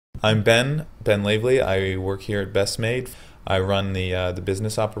I'm Ben Laverly. I work here at Best Made. I run the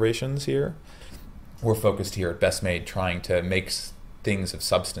business operations here. We're focused here at Best Made trying to make things of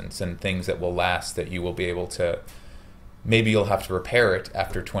substance and things that will last, that you will be able to, maybe you'll have to repair it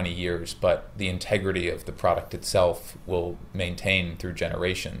after 20 years, but the integrity of the product itself will maintain through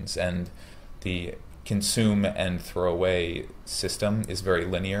generations. And the consume and throw away system is very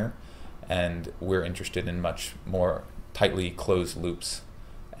linear, and we're interested in much more tightly closed loops.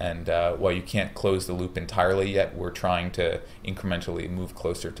 And while you can't close the loop entirely yet, we're trying to incrementally move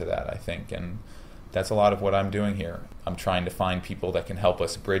closer to that, I think. And that's a lot of what I'm doing here. I'm trying to find people that can help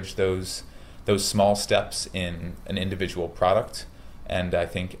us bridge those small steps in an individual product. And I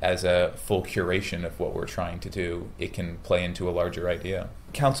think as a full curation of what we're trying to do, it can play into a larger idea.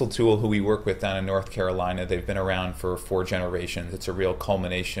 Council Tool, who we work with down in North Carolina, they've been around for 4 generations. It's a real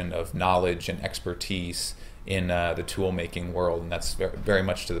culmination of knowledge and expertise in the tool making world, and that's very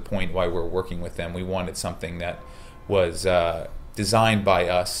much to the point why we're working with them. We wanted something that was designed by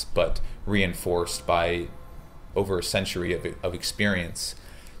us but reinforced by over a century of experience.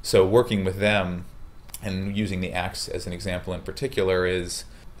 So working with them and using the axe as an example in particular is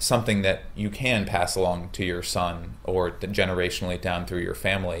something that you can pass along to your son or generationally down through your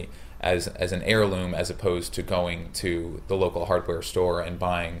family as an heirloom, as opposed to going to the local hardware store and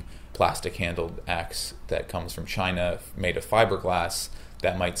buying plastic handled axe that comes from China made of fiberglass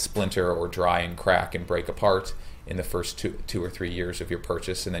that might splinter or dry and crack and break apart in the first two or 3 years of your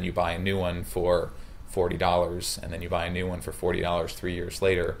purchase, and then you buy a new one for $40, and then you buy a new one for $40 3 years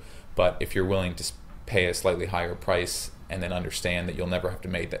later. But if you're willing to pay a slightly higher price and then understand that you'll never have to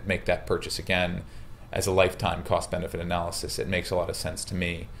make that purchase again as a lifetime cost-benefit analysis, it makes a lot of sense to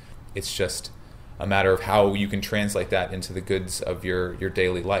me. It's just a matter of how you can translate that into the goods of your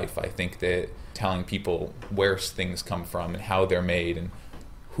daily life. I think that telling people where things come from and how they're made and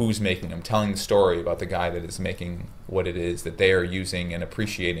who's making them, telling the story about the guy that is making what it is that they are using and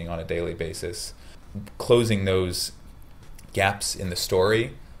appreciating on a daily basis, closing those gaps in the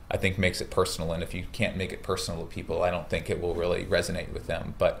story, I think makes it personal. And if you can't make it personal to people, I don't think it will really resonate with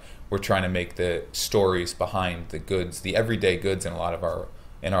them. But we're trying to make the stories behind the goods, the everyday goods in a lot of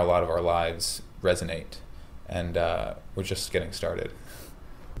our lives, resonate. And we're just getting started.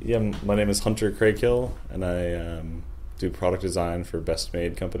 Yeah, my name is Hunter Craighill, and I do product design for Best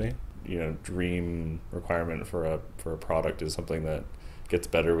Made Company. Dream requirement for a product is something that gets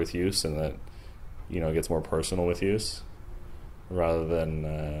better with use and that gets more personal with use, rather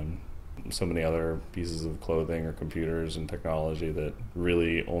than so many other pieces of clothing or computers and technology that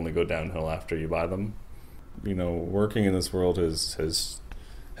really only go downhill after you buy them. Working in this world has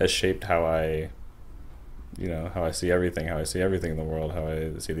shaped how I see everything in the world, how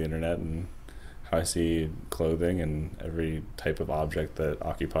I see the internet, and how I see clothing and every type of object that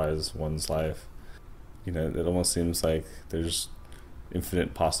occupies one's life. It almost seems like there's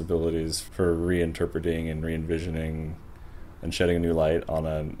infinite possibilities for reinterpreting and re-envisioning and shedding a new light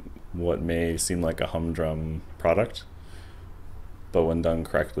on what may seem like a humdrum product, but when done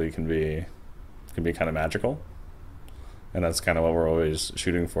correctly can be kind of magical. And that's kind of what we're always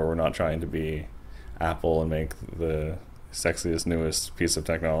shooting for. We're not trying to be Apple and make the sexiest, newest piece of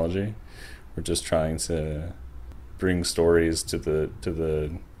technology. We're just trying to bring stories to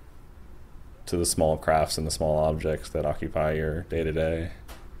the small crafts and the small objects that occupy your day to day,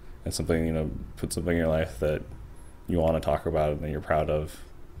 and put something in your life that you want to talk about and that you're proud of,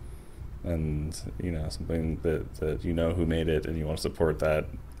 and something that who made it and you want to support that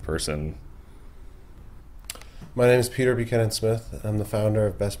person. My name is Peter Buchanan Smith. I'm the founder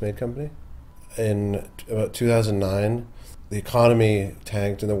of Best Made Company. In about 2009, the economy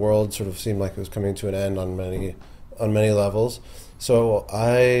tanked and the world sort of seemed like it was coming to an end on many levels. So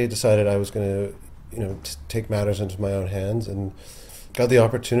I decided I was going to take matters into my own hands, and got the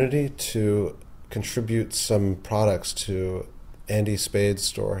opportunity to contribute some products to Andy Spade's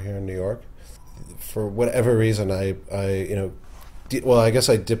store here in New York. For whatever reason, I guess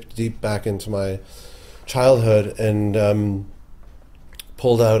I dipped deep back into my childhood and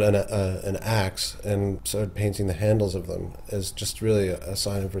pulled out an axe and started painting the handles of them as just really a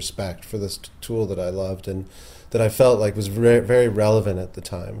sign of respect for this tool that I loved and that I felt like was very, very relevant at the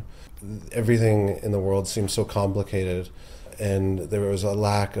time. Everything in the world seemed so complicated, and there was a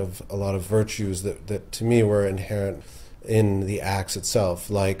lack of a lot of virtues that to me were inherent in the axe itself,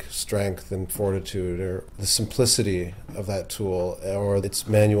 like strength and fortitude, or the simplicity of that tool, or its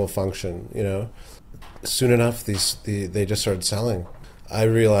manual function. Soon enough, they just started selling. I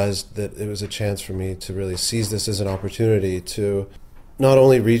realized that it was a chance for me to really seize this as an opportunity to not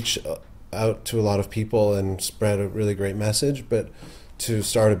only reach out to a lot of people and spread a really great message, but to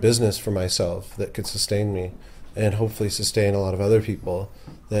start a business for myself that could sustain me and hopefully sustain a lot of other people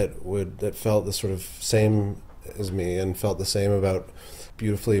that felt the sort of same as me and felt the same about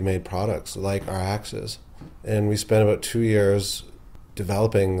beautifully made products like our axes. And we spent about 2 years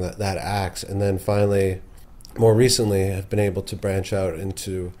developing that axe, and then finally, more recently, have been able to branch out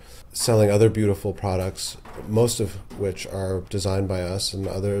into selling other beautiful products, most of which are designed by us, and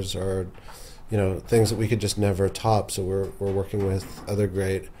others are, things that we could just never top. So we're working with other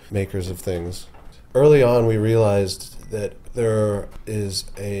great makers of things. Early on, we realized that there is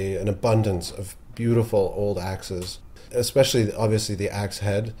an abundance of beautiful old axes, especially obviously the axe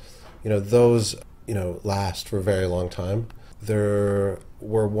head. Those last for a very long time. There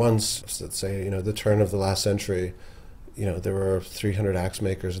were once, let's say, the turn of the last century, there were 300 axe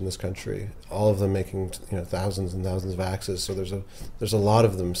makers in this country, all of them making thousands and thousands of axes. So there's a lot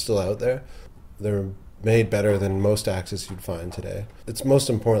of them still out there. They're made better than most axes you'd find today. It's most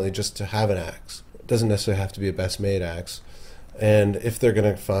importantly just to have an axe. It doesn't necessarily have to be a best made axe. And if they're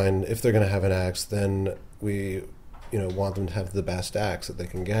going to have an axe, then we want them to have the best axe that they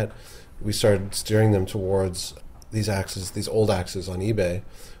can get. We started steering them towards these old axes on eBay,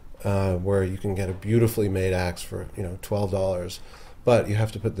 where you can get a beautifully made axe for $12, but you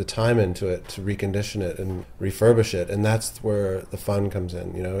have to put the time into it to recondition it and refurbish it, and that's where the fun comes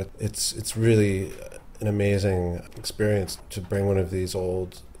in. It's really an amazing experience to bring one of these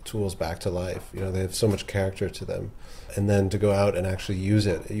old tools back to life. They have so much character to them, and then to go out and actually use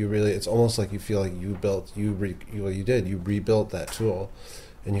it, it's almost like you feel like you rebuilt that tool,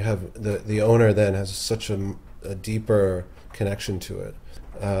 and you have the owner then has such a deeper connection to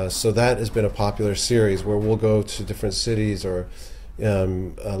it. So that has been a popular series where we'll go to different cities or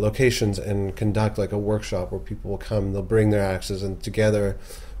locations and conduct like a workshop where people will come, they'll bring their axes, and together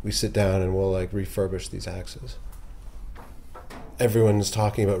we sit down and we'll like refurbish these axes. Everyone's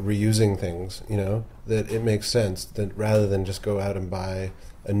talking about reusing things, that it makes sense that rather than just go out and buy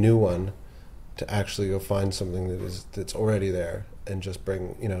a new one, to actually go find something that's already there and just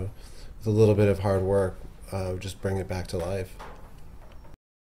bring, with a little bit of hard work, just bring it back to life.